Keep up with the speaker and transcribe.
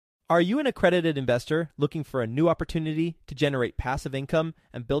Are you an accredited investor looking for a new opportunity to generate passive income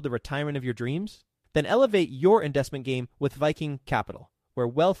and build the retirement of your dreams? Then elevate your investment game with Viking Capital, where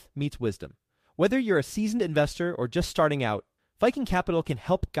wealth meets wisdom. Whether you're a seasoned investor or just starting out, Viking Capital can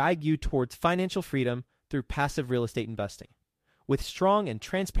help guide you towards financial freedom through passive real estate investing. With strong and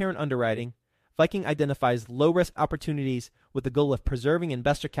transparent underwriting, Viking identifies low-risk opportunities with the goal of preserving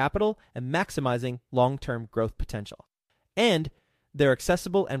investor capital and maximizing long-term growth potential. And their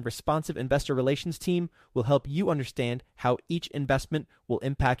accessible and responsive investor relations team will help you understand how each investment will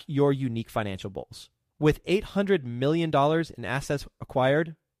impact your unique financial goals. With $800 million in assets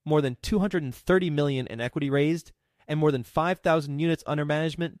acquired, more than $230 million in equity raised, and more than 5,000 units under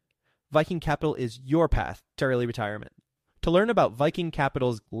management, Viking Capital is your path to early retirement. To learn about Viking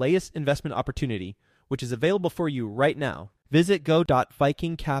Capital's latest investment opportunity, which is available for you right now, visit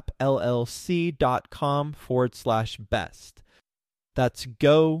go.vikingcapllc.com/best. That's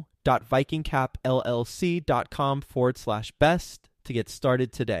go.vikingcapllc.com/best to get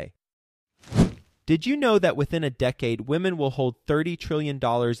started today. Did you know that within a decade, women will hold $30 trillion in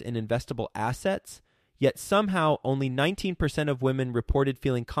investable assets? Yet somehow only 19% of women reported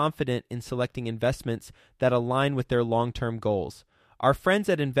feeling confident in selecting investments that align with their long-term goals. Our friends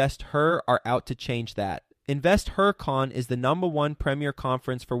at InvestHer are out to change that. InvestHerCon is the #1 premier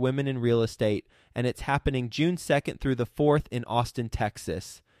conference for women in real estate, and it's happening June 2nd through the 4th in Austin,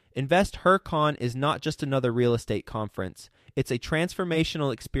 Texas. InvestHerCon is not just another real estate conference. It's a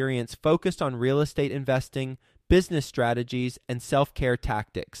transformational experience focused on real estate investing, business strategies, and self-care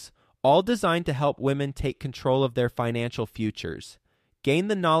tactics, all designed to help women take control of their financial futures. Gain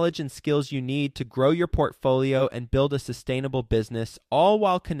the knowledge and skills you need to grow your portfolio and build a sustainable business, all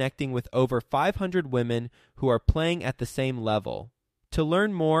while connecting with over 500 women who are playing at the same level. To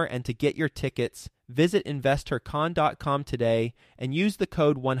learn more and to get your tickets, visit InvestHerCon.com today and use the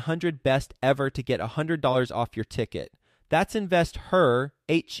code 100BESTEVER to get $100 off your ticket. That's InvestHer,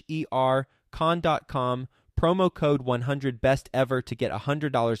 H-E-R, con.com, promo code 100BESTEVER to get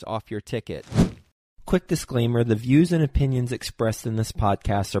 $100 off your ticket. Quick disclaimer, the views and opinions expressed in this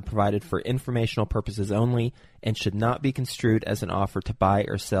podcast are provided for informational purposes only and should not be construed as an offer to buy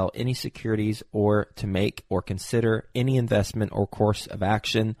or sell any securities or to make or consider any investment or course of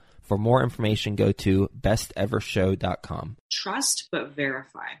action. For more information, go to bestevershow.com. Trust but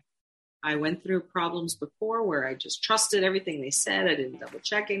verify. I went through problems before where I just trusted everything they said. I didn't double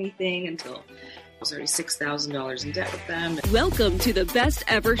check anything until I was already $6,000 in debt with them. Welcome to the Best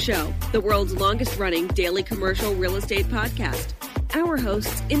Ever Show, the world's longest running daily commercial real estate podcast. Our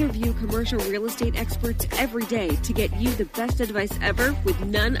hosts interview commercial real estate experts every day to get you the best advice ever with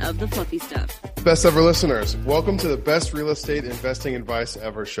none of the fluffy stuff. Best ever listeners, welcome to the Best Real Estate Investing Advice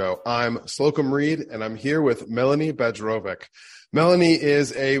Ever Show. I'm Slocum Reed, and I'm here with Melanie Bedrovic. Melanie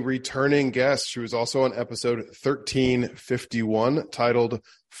is a returning guest. She was also on episode 1351, titled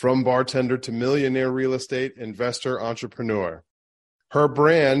From Bartender to Millionaire Real Estate Investor Entrepreneur. Her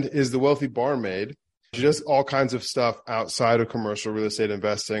brand is The Wealthy Barmaid. She does all kinds of stuff outside of commercial real estate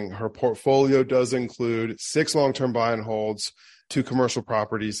investing. Her portfolio does include 6 long-term buy and holds, 2 commercial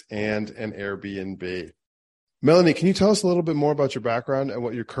properties, and an Airbnb. Melanie, can you tell us a little bit more about your background and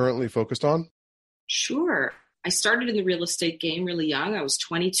what you're currently focused on? Sure. I started in the real estate game really young. I was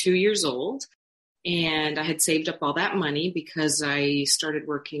 22 years old, and I had saved up all that money because I started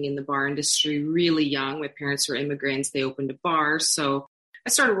working in the bar industry really young. My parents were immigrants. They opened a bar. So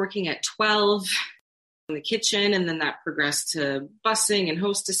I started working at 12 in the kitchen, and then that progressed to bussing and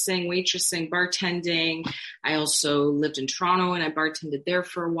hostessing, waitressing, bartending. I also lived in Toronto, and I bartended there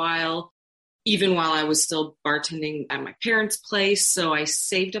for a while, even while I was still bartending at my parents' place. So I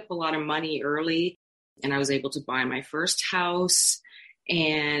saved up a lot of money early, and I was able to buy my first house.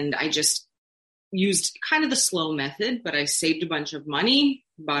 And I just used kind of the slow method, but I saved a bunch of money,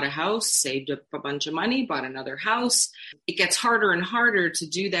 bought a house, saved up a bunch of money, bought another house. It gets harder and harder to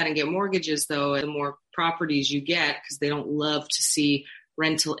do that and get mortgages, though, the more properties you get, because they don't love to see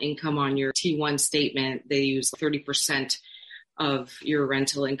rental income on your T1 statement. They use 30% of your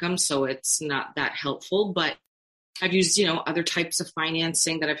rental income, so it's not that helpful. But I've used, other types of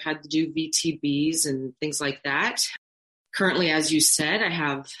financing that I've had to do, VTBs and things like that. Currently, as you said, I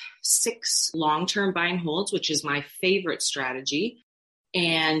have 6 long-term buy and holds, which is my favorite strategy,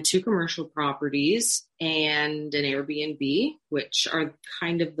 and 2 commercial properties and an Airbnb, which are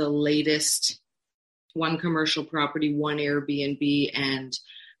kind of the latest. 1 commercial property, 1 Airbnb, and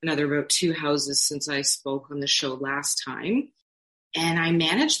another about 2 houses since I spoke on the show last time. And I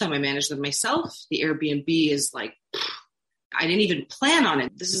manage them. I manage them myself. The Airbnb is like, I didn't even plan on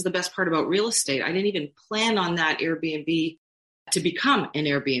it. This is the best part about real estate. I didn't even plan on that Airbnb to become an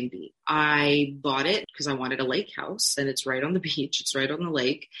Airbnb. I bought it because I wanted a lake house, and it's right on the beach. It's right on the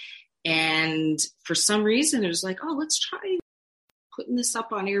lake. And for some reason, it was like, oh, let's try putting this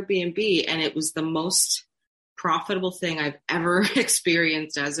up on Airbnb. And it was the most profitable thing I've ever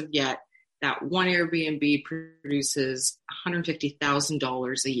experienced as of yet. That one Airbnb produces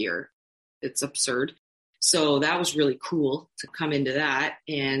 $150,000 a year. It's absurd. So that was really cool to come into that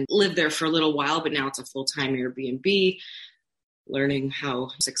and live there for a little while, but now it's a full-time Airbnb, learning how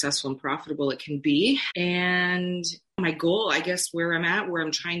successful and profitable it can be. And my goal, I guess, where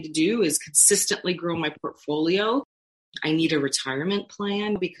I'm trying to do is consistently grow my portfolio. I need a retirement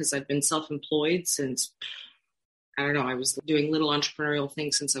plan because I've been self-employed since, I don't know, I was doing little entrepreneurial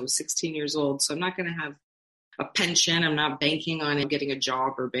things since I was 16 years old. So I'm not going to have a pension. I'm not banking on getting a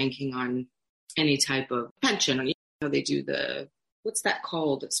job or banking on any type of pension. You know, they do what's that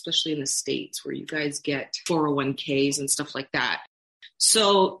called, especially in the States, where you guys get 401ks and stuff like that.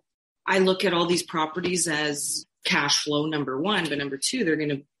 So I look at all these properties as cash flow, number one, but number two, they're going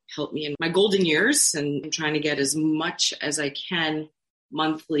to help me in my golden years, and I'm trying to get as much as I can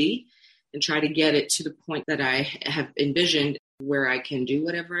monthly and try to get it to the point that I have envisioned where I can do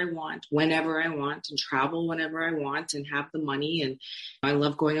whatever I want, whenever I want, and travel whenever I want and have the money. And I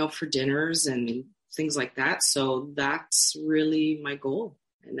love going out for dinners and things like that. So that's really my goal.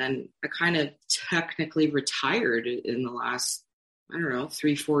 And then I kind of technically retired in the last,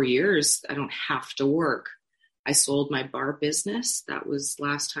 3-4 years. I don't have to work. I sold my bar business. That was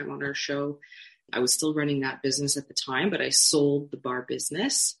last time on our show. I was still running that business at the time, but I sold the bar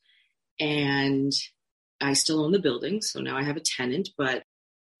business and I still own the building. So now I have a tenant, but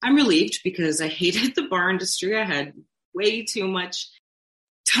I'm relieved because I hated the bar industry. I had way too much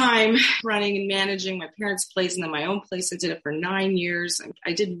time running and managing my parents' place and then my own place. I did it for 9 years.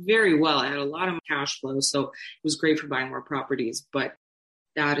 I did very well. I had a lot of cash flow, so it was great for buying more properties, but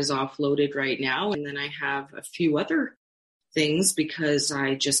that is offloaded right now. And then I have a few other things because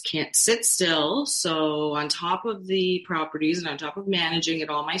I just can't sit still. So on top of the properties and on top of managing it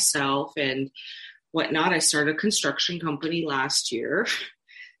all myself and whatnot, I started a construction company last year.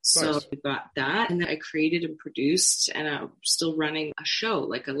 So Nice. I got that. And then I created and produced, and I'm still running a show,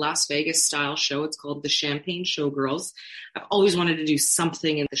 like a Las Vegas style show. It's called the Champagne Showgirls. I've always wanted to do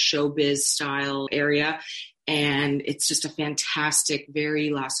something in the showbiz style area. And it's just a fantastic, very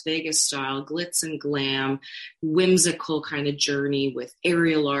Las Vegas style, glitz and glam, whimsical kind of journey with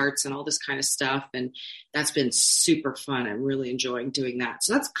aerial arts and all this kind of stuff. And that's been super fun. I'm really enjoying doing that.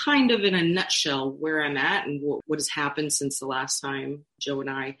 So that's kind of in a nutshell where I'm at and what has happened since the last time Joe and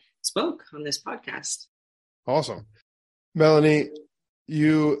I spoke on this podcast. Awesome. Melanie,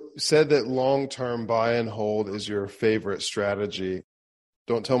 you said that long-term buy and hold is your favorite strategy.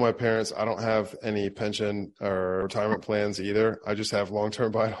 Don't tell my parents I don't have any pension or retirement plans either. I just have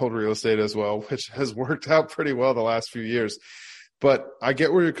long-term buy and hold real estate as well, which has worked out pretty well the last few years. But I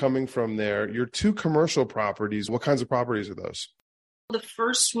get where you're coming from there. Your 2 commercial properties, what kinds of properties are those? The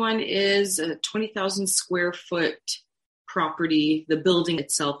first one is a 20,000 square foot property. The building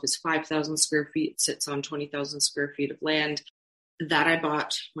itself is 5,000 square feet. It sits on 20,000 square feet of land. That I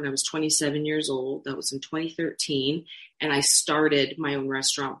bought when I was 27 years old. That was in 2013. And I started my own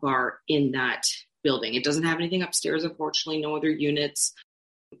restaurant bar in that building. It doesn't have anything upstairs, unfortunately, no other units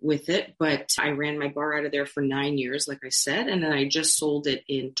with it. But I ran my bar out of there for 9 years, like I said. And then I just sold it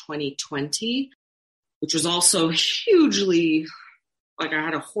in 2020, which was also hugely, like I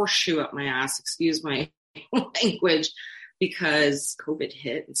had a horseshoe up my ass, excuse my language, because COVID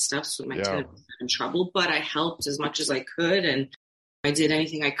hit and stuff. So my tenant was in trouble. But I helped as much as I could. And I did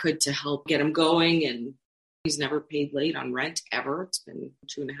anything I could to help get him going, and he's never paid late on rent ever. It's been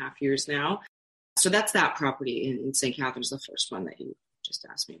 2.5 years now. So that's that property in St. Catharines, the first one that you just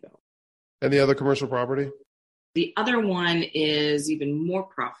asked me about. And the other commercial property? The other one is even more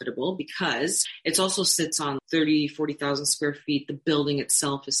profitable because it also sits on 40,000 square feet. The building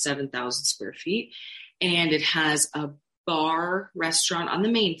itself is 7,000 square feet, and it has a bar restaurant on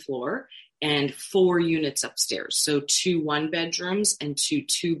the main floor and 4 units upstairs. So 2 1-bedrooms and 2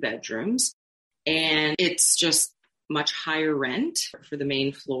 2-bedrooms. And it's just much higher rent for the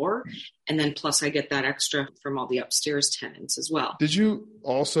main floor. And then plus I get that extra from all the upstairs tenants as well. Did you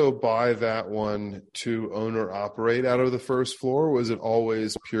also buy that one to own or operate out of the first floor? Or was it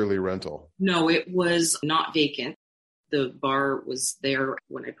always purely rental? No, it was not vacant. The bar was there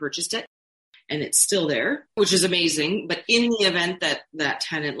when I purchased it. And it's still there, which is amazing. But in the event that that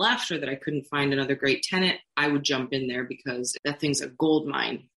tenant left or that I couldn't find another great tenant, I would jump in there because that thing's a gold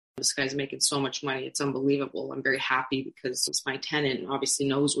mine. This guy's making so much money. It's unbelievable. I'm very happy because it's my tenant and obviously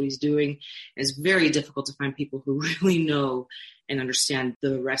knows what he's doing. It's very difficult to find people who really know and understand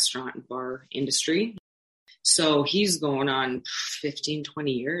the restaurant and bar industry. So he's going on 15,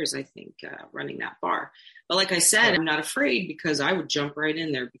 20 years, I think, running that bar. But like I said, I'm not afraid because I would jump right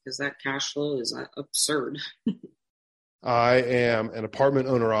in there because that cash flow is absurd. I am an apartment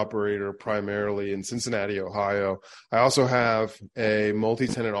owner-operator primarily in Cincinnati, Ohio. I also have a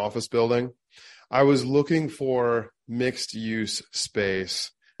multi-tenant office building. I was looking for mixed-use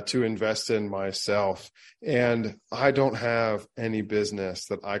space to invest in myself, and I don't have any business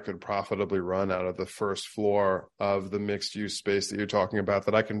that I could profitably run out of the first floor of the mixed-use space that you're talking about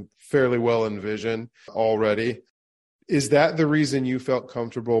that I can fairly well envision already. Is that the reason you felt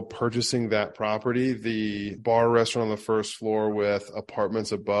comfortable purchasing that property, the bar restaurant on the first floor with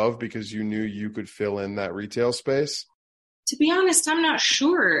apartments above, because you knew you could fill in that retail space? To be honest, I'm not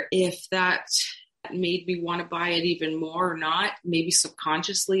sure if that made me want to buy it even more or not. Maybe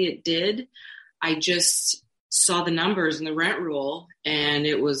subconsciously it did. I just saw the numbers and the rent roll, and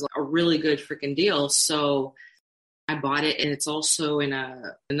it was a really good freaking deal. So I bought it, and it's also in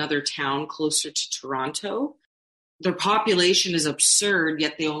another town closer to Toronto. Their population is absurd,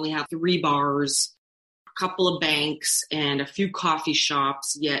 yet they only have 3 bars, a couple of banks, and a few coffee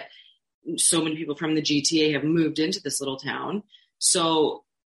shops, yet so many people from the GTA have moved into this little town. So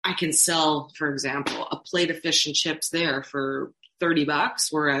I can sell, for example, a plate of fish and chips there for $30,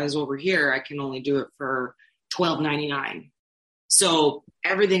 whereas over here I can only do it for $12.99. So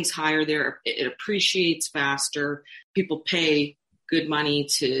everything's higher there. It appreciates faster. People pay good money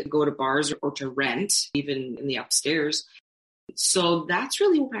to go to bars or to rent, even in the upstairs. So that's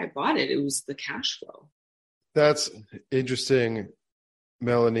really why I bought it. It was the cash flow. That's interesting,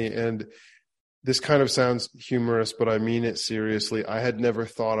 Melanie. And this kind of sounds humorous, but I mean it seriously. I had never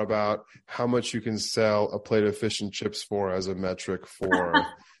thought about how much you can sell a plate of fish and chips for as a metric for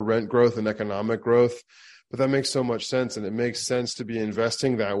rent growth and economic growth. But that makes so much sense. And it makes sense to be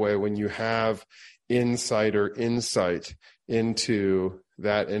investing that way when you have insider insight into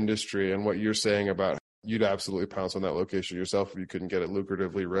that industry. And what you're saying about you'd absolutely pounce on that location yourself if you couldn't get it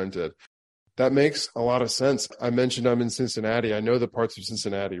lucratively rented. That makes a lot of sense. I mentioned I'm in Cincinnati. I know the parts of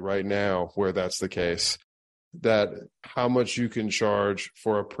Cincinnati right now where that's the case, that how much you can charge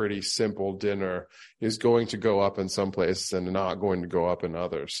for a pretty simple dinner is going to go up in some places and not going to go up in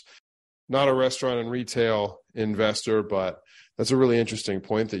others. Not a restaurant and retail investor, but that's a really interesting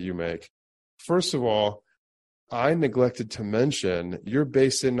point that you make. First of all, I neglected to mention you're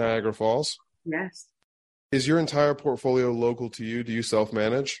based in Niagara Falls. Yes. Is your entire portfolio local to you? Do you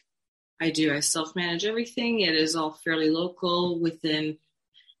self-manage? I do. I self-manage everything. It is all fairly local within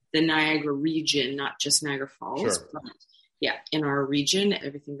the Niagara region, not just Niagara Falls. Sure. But yeah, in our region,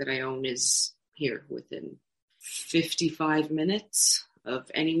 everything that I own is here within 55 minutes of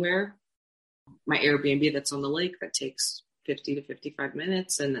anywhere. My Airbnb that's on the lake, that takes 50 to 55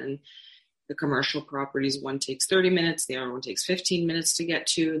 minutes. And then the commercial properties, one takes 30 minutes, the other one takes 15 minutes to get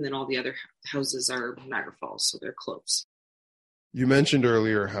to, and then all the other houses are Niagara Falls, so they're close. You mentioned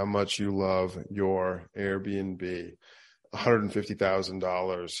earlier how much you love your Airbnb.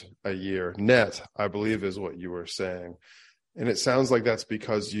 $150,000 a year net, I believe is what you were saying. And it sounds like that's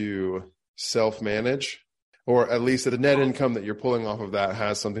because you self-manage, or at least the net income that you're pulling off of that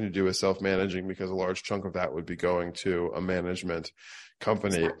has something to do with self-managing, because a large chunk of that would be going to a management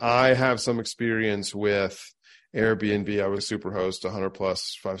company. I have some experience with Airbnb. I was a Superhost, 100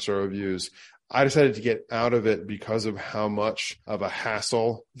 plus 5-star reviews. I decided to get out of it because of how much of a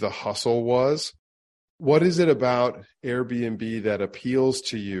hassle the hustle was. What is it about Airbnb that appeals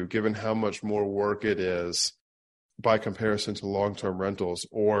to you, given how much more work it is by comparison to long-term rentals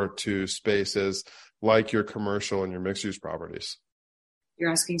or to spaces like your commercial and your mixed-use properties? You're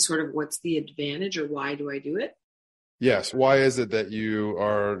asking sort of what's the advantage, or why do I do it? Yes. Why is it that you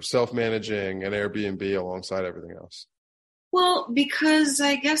are self-managing an Airbnb alongside everything else? Well, because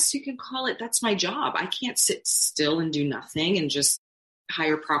I guess you can call it, that's my job. I can't sit still and do nothing and just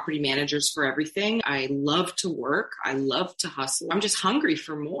hire property managers for everything. I love to work. I love to hustle. I'm just hungry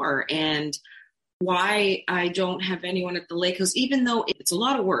for more. And why I don't have anyone at the lake, because even though it's a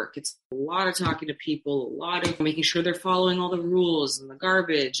lot of work, it's a lot of talking to people, a lot of making sure they're following all the rules and the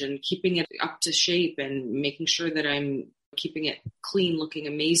garbage and keeping it up to shape and making sure that I'm keeping it clean, looking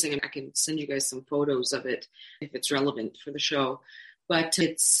amazing. And I can send you guys some photos of it if it's relevant for the show. But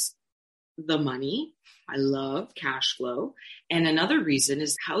it's the money. I love cash flow. And another reason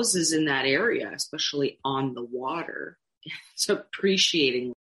is houses in that area, especially on the water, it's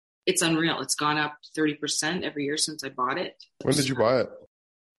appreciating. It's unreal. It's gone up 30% every year since I bought it. When did you buy it?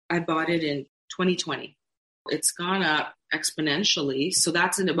 I bought it in 2020. It's gone up exponentially. So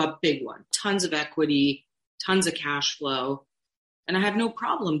that's a big one. Tons of equity, tons of cash flow. And I have no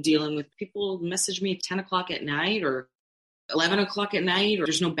problem dealing with people message me at 10 o'clock at night or 11 o'clock at night, or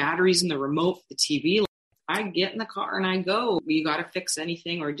there's no batteries in the remote for the TV. I get in the car and I go. You got to fix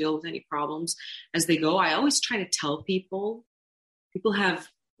anything or deal with any problems as they go. I always try to tell people have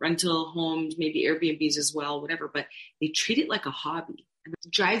rental homes, maybe Airbnbs as well, whatever, but they treat it like a hobby. And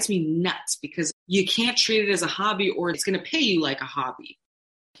it drives me nuts because you can't treat it as a hobby or it's going to pay you like a hobby.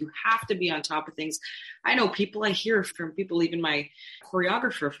 You have to be on top of things. I know people, I hear from people, even my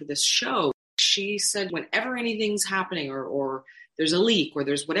choreographer for this show, she said whenever anything's happening or there's a leak or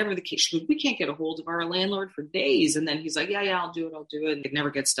there's whatever the case, she goes, we can't get a hold of our landlord for days. And then he's like, yeah, I'll do it. And it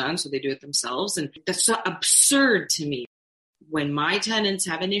never gets done. So they do it themselves. And that's so absurd to me. When my tenants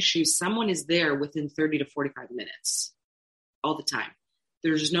have an issue, someone is there within 30 to 45 minutes all the time.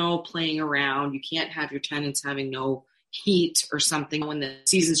 There's no playing around. You can't have your tenants having no heat or something. When the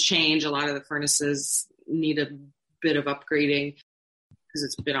seasons change, a lot of the furnaces need a bit of upgrading because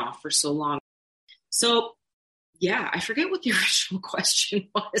it's been off for so long. So, yeah, I forget what the original question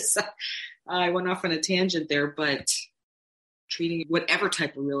was. I went off on a tangent there, but treating whatever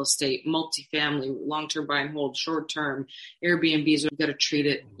type of real estate, multifamily, long-term buy and hold, short-term, Airbnbs, you've got to treat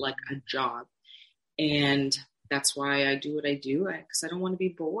it like a job. And that's why I do what I do, because I don't want to be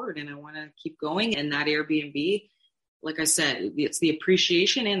bored and I want to keep going. And that Airbnb, like I said, it's the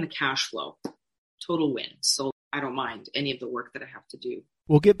appreciation and the cash flow. Total win. So I don't mind any of the work that I have to do.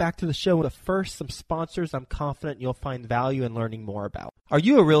 We'll get back to the show, but first, some sponsors I'm confident you'll find value in learning more about. Are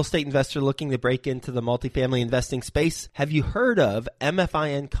you a real estate investor looking to break into the multifamily investing space? Have you heard of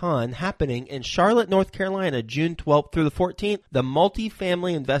MFIN Con happening in Charlotte, North Carolina, June 12th through the 14th? The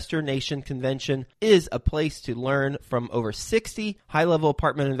Multifamily Investor Nation Convention is a place to learn from over 60 high-level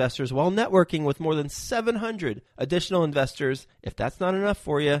apartment investors while networking with more than 700 additional investors. If that's not enough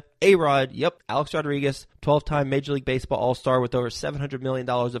for you, A-Rod, Alex Rodriguez, 12-time Major League Baseball All-Star with over $700 million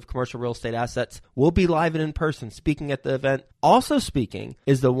of commercial real estate assets, will be live and in person speaking at the event. Also speaking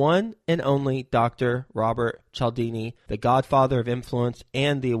is the one and only Dr. Robert Cialdini, the godfather of influence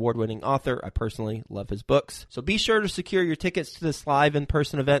and the award-winning author. I personally love his books. So be sure to secure your tickets to this live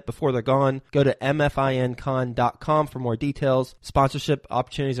in-person event before they're gone. Go to mfincon.com for more details. Sponsorship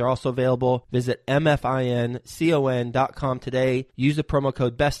opportunities are also available. Visit mfincon.com today. Use the promo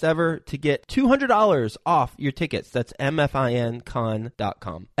code BESTEVER to get $200 off your tickets. That's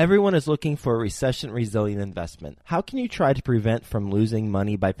mfincon.com. Everyone is looking for a recession-resilient investment. How can you try to prevent from losing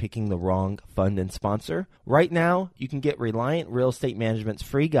money by picking the wrong fund and sponsor? Right now, you can get Reliant Real Estate Management's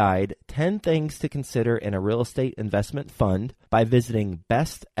free guide, 10 Things to Consider in a Real Estate Investment Fund, by visiting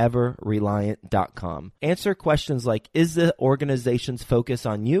besteverreliant.com. Answer questions like, is the organization's focus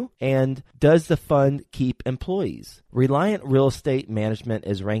on you? And does the fund keep employees? Reliant Real Estate Management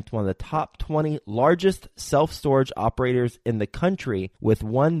is ranked one of the top 20 largest self-storage operators in the country with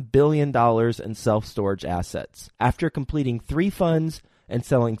 $1 billion in self-storage assets. After completing 3 funds and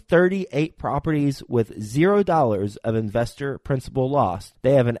selling 38 properties with $0 of investor principal loss,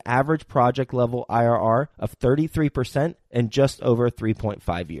 they have an average project level IRR of 33% in just over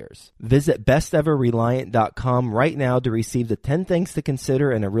 3.5 years. Visit besteverreliant.com right now to receive the 10 things to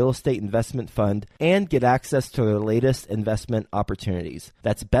consider in a real estate investment fund and get access to their latest investment opportunities.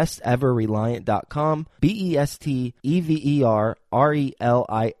 That's besteverreliant.com,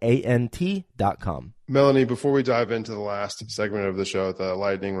 besteverreliant.com. Melanie, before we dive into the last segment of the show, the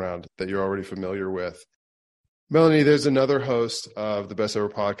lightning round that you're already familiar with, Melanie, there's another host of the Best Ever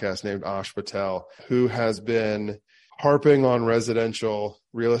podcast named Ash Patel who has been harping on residential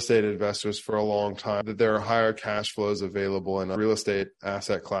real estate investors for a long time, that there are higher cash flows available in real estate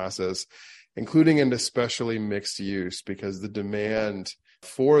asset classes, including and especially mixed use, because the demand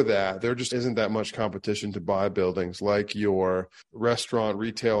for that, there just isn't that much competition to buy buildings like your restaurant,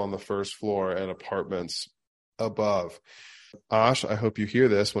 retail on the first floor, and apartments above. Ash, I hope you hear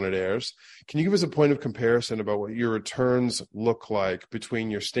this when it airs. Can you give us a point of comparison about what your returns look like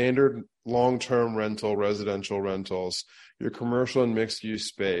between your standard long-term rental, residential rentals, your commercial and mixed-use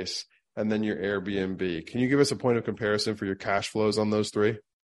space, and then your Airbnb? Can you give us a point of comparison for your cash flows on those 3?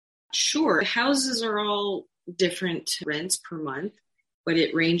 Sure. Houses are all different rents per month, but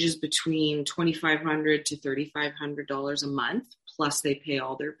it ranges between $2,500 to $3,500 a month, plus they pay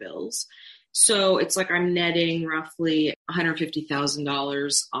all their bills. So it's like I'm netting roughly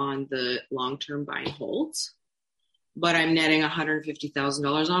 $150,000 on the long-term buy and holds, but I'm netting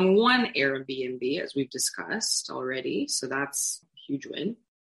 $150,000 on one Airbnb, as we've discussed already. So that's a huge win.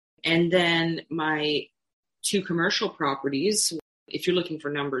 And then my 2 commercial properties, if you're looking for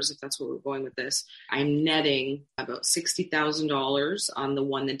numbers, if that's where we're going with this, I'm netting about $60,000 on the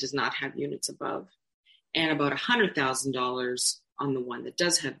one that does not have units above, and about $100,000 on the one that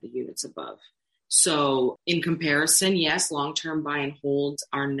does have the units above. So in comparison, yes, long-term buy and holds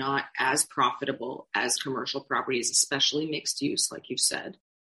are not as profitable as commercial properties, especially mixed use, like you said.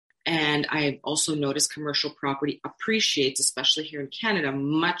 And I've also noticed commercial property appreciates, especially here in Canada,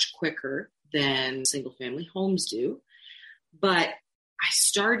 much quicker than single family homes do. But I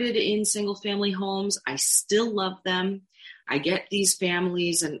started in single family homes. I still love them. I get these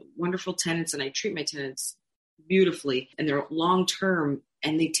families and wonderful tenants, and I treat my tenants beautifully, and they're long term,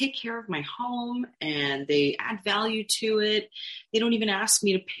 and they take care of my home and they add value to it. They don't even ask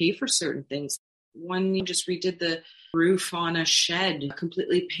me to pay for certain things. One just redid the roof on a shed,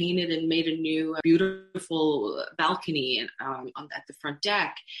 completely painted and made a new beautiful balcony at the front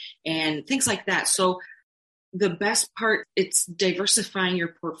deck and things like that. So the best part, it's diversifying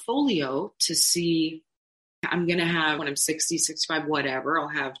your portfolio to see, I'm going to have, when I'm 60, 65, whatever, I'll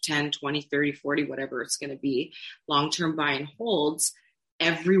have 10, 20, 30, 40, whatever it's going to be, long-term buy and holds.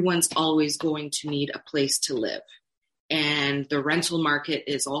 Everyone's always going to need a place to live. And the rental market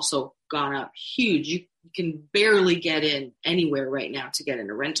is also gone up huge. You can barely get in anywhere right now to get in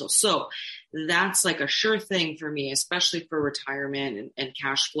a rental. So that's like a sure thing for me, especially for retirement and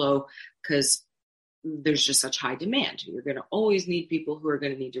cash flow, because there's just such high demand. You're going to always need people who are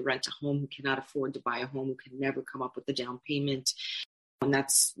going to need to rent a home, who cannot afford to buy a home, who can never come up with the down payment. And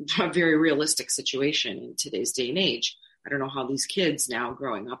that's a very realistic situation in today's day and age. I don't know how these kids now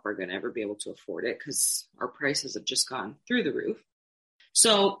growing up are going to ever be able to afford it, because our prices have just gone through the roof.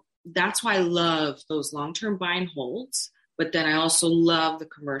 So that's why I love those long-term buy and holds. But then I also love the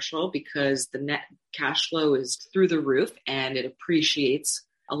commercial because the net cash flow is through the roof and it appreciates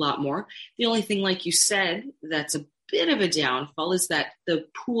a lot more. The only thing, like you said, that's a bit of a downfall is that the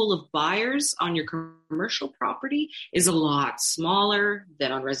pool of buyers on your commercial property is a lot smaller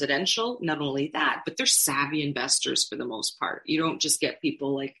than on residential. Not only that, but they're savvy investors for the most part. You don't just get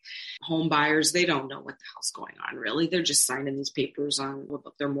people like home buyers. They don't know what the hell's going on, really. They're just signing these papers on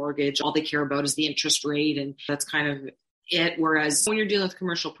their mortgage. All they care about is the interest rate, and that's kind of it. Whereas when you're dealing with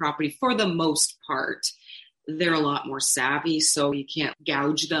commercial property, for the most part, they're a lot more savvy, so you can't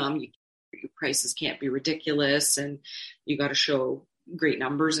gouge them. Your prices can't be ridiculous, and you got to show great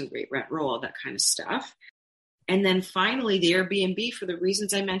numbers and great rent roll, all that kind of stuff. And then finally, the Airbnb, for the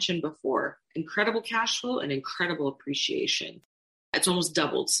reasons I mentioned before, incredible cash flow and incredible appreciation. It's almost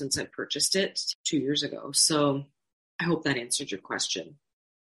doubled since I purchased it 2 years ago. So I hope that answered your question.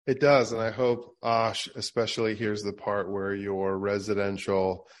 It does. And I hope Ash especially hears the part where your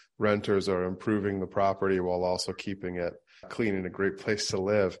residential renters are improving the property while also keeping it clean and a great place to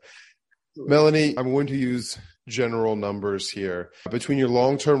live. Melanie, I'm going to use general numbers here. Between your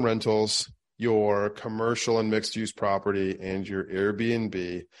long-term rentals, your commercial and mixed-use property, and your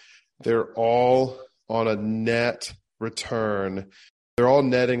Airbnb, they're all on a net return. They're all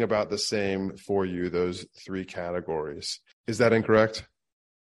netting about the same for you, those three categories. Is that incorrect?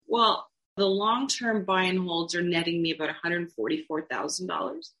 Well, the long-term buy and holds are netting me about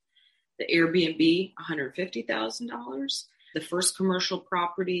 $144,000. The Airbnb, $150,000. The first commercial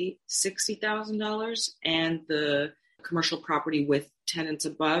property, $60,000. And the commercial property with tenants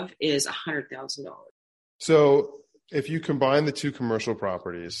above is $100,000. So if you combine the two commercial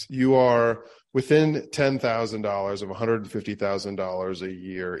properties, you are within $10,000 of $150,000 a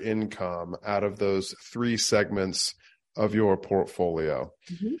year income out of those three segments of your portfolio.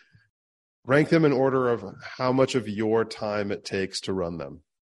 Mm-hmm. Rank them in order of how much of your time it takes to run them.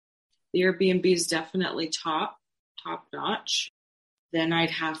 The Airbnb is definitely top notch. Then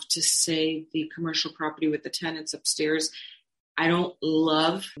I'd have to say the commercial property with the tenants upstairs. I don't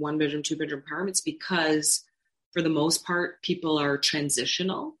love 1-bedroom, 2-bedroom apartments because for the most part, people are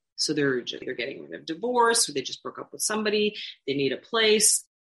transitional. So they're getting rid of divorce, or they just broke up with somebody. They need a place.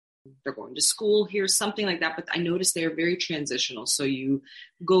 They're going to school here, something like that. But I noticed they are very transitional. So you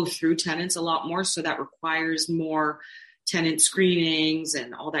go through tenants a lot more. So that requires more tenant screenings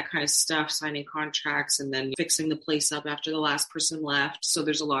and all that kind of stuff, signing contracts and then fixing the place up after the last person left. So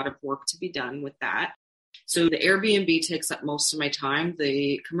there's a lot of work to be done with that. So the Airbnb takes up most of my time.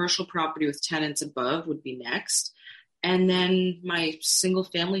 The commercial property with tenants above would be next. And then my single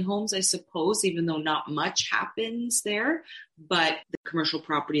family homes, I suppose, even though not much happens there, but the commercial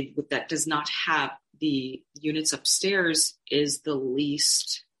property that does not have the units upstairs is the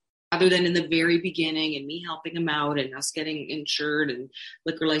least, other than in the very beginning and me helping them out and us getting insured and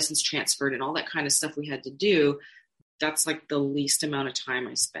liquor license transferred and all that kind of stuff we had to do. that's like the least amount of time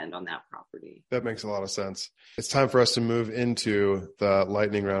I spend on that property. That makes a lot of sense. It's time for us to move into the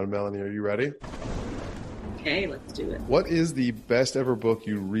lightning round. Melanie, are you ready? Okay, let's do it. What is the best ever book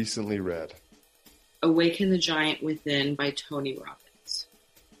you recently read? Awaken the Giant Within by Tony Robbins.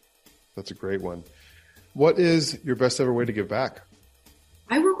 That's a great one. What is your best ever way to give back?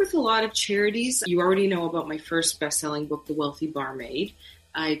 I work with a lot of charities. You already know about my first best-selling book, The Wealthy Barmaid.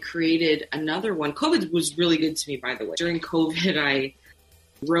 I created another one. COVID was really good to me, by the way. During COVID, I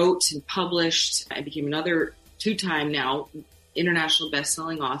wrote and published. I became another 2-time now international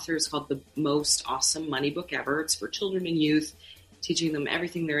best-selling author. It's called The Most Awesome Money Book Ever. It's for children and youth, teaching them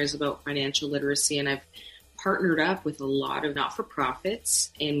everything there is about financial literacy. And I've partnered up with a lot of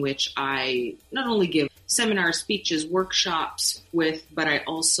not-for-profits in which I not only give seminars, speeches, workshops but I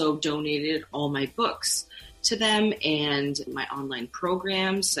also donated all my books to them and my online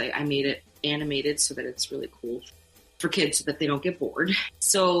programs. I made it animated so that it's really cool for kids so that they don't get bored.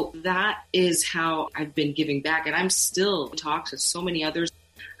 So that is how I've been giving back. And I'm still in talks with so many others.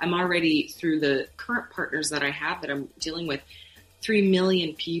 I'm already, through the current partners that I have that I'm dealing with, 3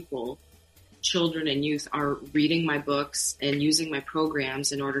 million people, children and youth, are reading my books and using my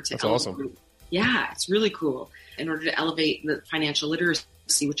programs in order to That's awesome. Yeah, it's really cool. In order to elevate the financial literacy,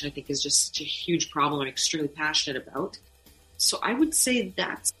 which I think is just such a huge problem I'm extremely passionate about. So I would say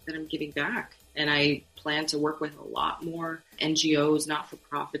that I'm giving back. And I plan to work with a lot more NGOs,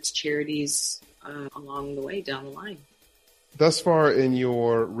 not-for-profits, charities along the way, down the line. Thus far in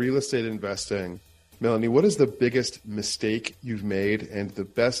your real estate investing, Melanie, what is the biggest mistake you've made and the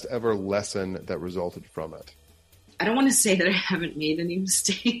best ever lesson that resulted from it? I don't want to say that I haven't made any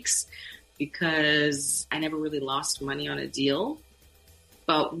mistakes because I never really lost money on a deal.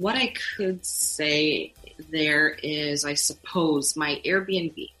 But what I could say there is, I suppose, my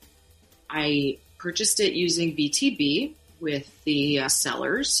Airbnb. I purchased it using BTB with the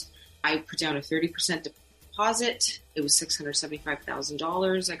sellers. I put down a 30% deposit. It was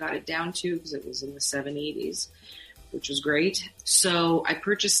 $675,000. I got it down to because it was in the 780s, which was great. So I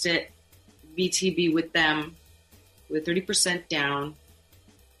purchased it BTB with them with 30% down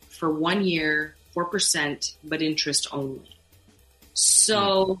for 1 year, 4%, but interest only.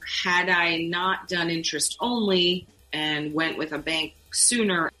 So had I not done interest only and went with a bank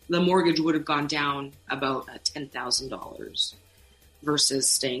sooner, the mortgage would have gone down about $10,000 versus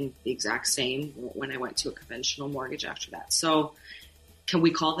staying the exact same when I went to a conventional mortgage after that. So can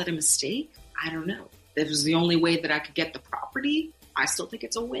we call that a mistake? I don't know. If it was the only way that I could get the property, I still think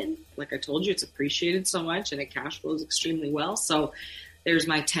it's a win. Like I told you, it's appreciated so much and it cash flows extremely well. So there's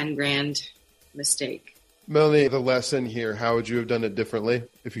my 10 grand mistake. Melanie, the lesson here, how would you have done it differently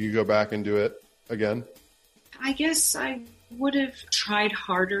if you could go back and do it again? I guess I would have tried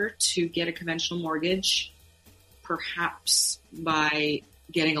harder to get a conventional mortgage, perhaps by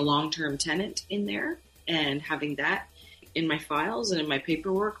getting a long-term tenant in there and having that in my files and in my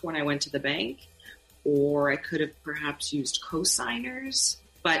paperwork when I went to the bank. Or I could have perhaps used co-signers.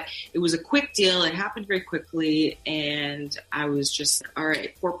 But it was a quick deal. It happened very quickly. And I was just, all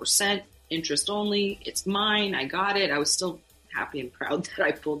right, 4%. Interest only. It's mine. I got it. I was still happy and proud that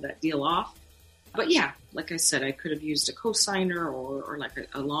I pulled that deal off. But yeah, like I said, I could have used a co-signer or like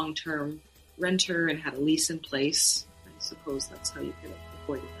a long-term renter and had a lease in place. I suppose that's how you could have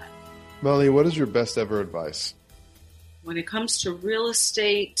avoided that. Melanie, what is your best ever advice? When it comes to real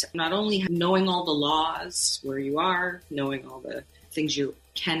estate, not only knowing all the laws where you are, knowing all the things you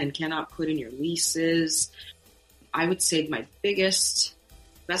can and cannot put in your leases, I would say my best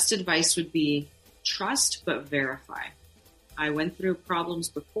advice would be trust but verify. I went through problems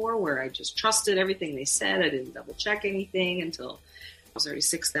before where I just trusted everything they said. I didn't double check anything until I was already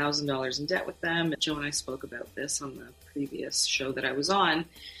 $6,000 in debt with them. Joe and I spoke about this on the previous show that I was on.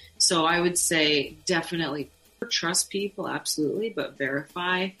 So I would say definitely trust people, absolutely, but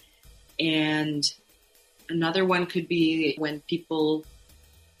verify. And another one could be when people,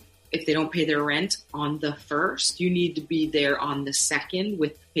 if they don't pay their rent on the 1st, you need to be there on the 2nd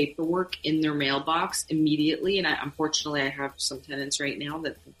with paperwork in their mailbox immediately. And unfortunately, I have some tenants right now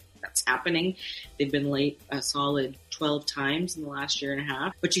that's happening. They've been late a solid 12 times in the last year and a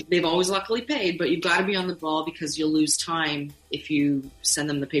half. But they've always luckily paid, but you've got to be on the ball because you'll lose time if you send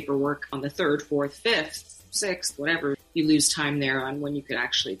them the paperwork on the 3rd, 4th, 5th, 6th, whatever. You lose time there on when you could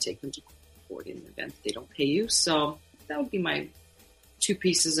actually take them to court in the event that they don't pay you. So that would be my 2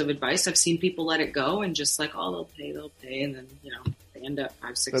 pieces of advice. I've seen people let it go and just like, oh, they'll pay. And then, they end up 5-6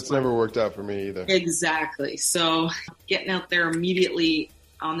 months. That's never worked out for me either. Exactly. So getting out there immediately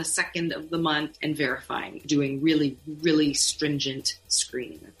on the 2nd of the month and verifying, doing really, really stringent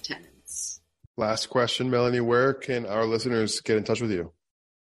screening of tenants. Last question, Melanie, where can our listeners get in touch with you?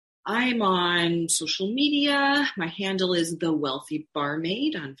 I'm on social media. My handle is The Wealthy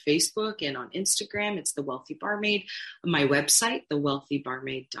Barmaid on Facebook and on Instagram. It's The Wealthy Barmaid. My website,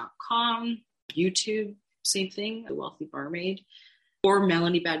 thewealthybarmaid.com. YouTube, same thing, The Wealthy Barmaid. Or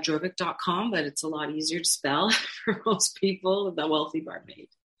melaniebadrovic.com, but it's a lot easier to spell for most people,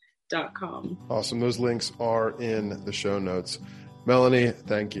 thewealthybarmaid.com. Awesome. Those links are in the show notes. Melanie,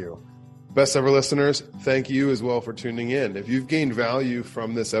 thank you. Best ever listeners, thank you as well for tuning in. If you've gained value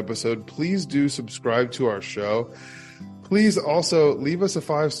from this episode, please do subscribe to our show. Please also leave us a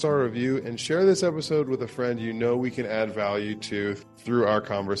 5-star review and share this episode with a friend you know we can add value to through our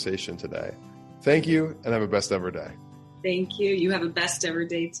conversation today. Thank you and have a best ever day. Thank you. You have a best ever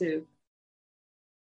day too.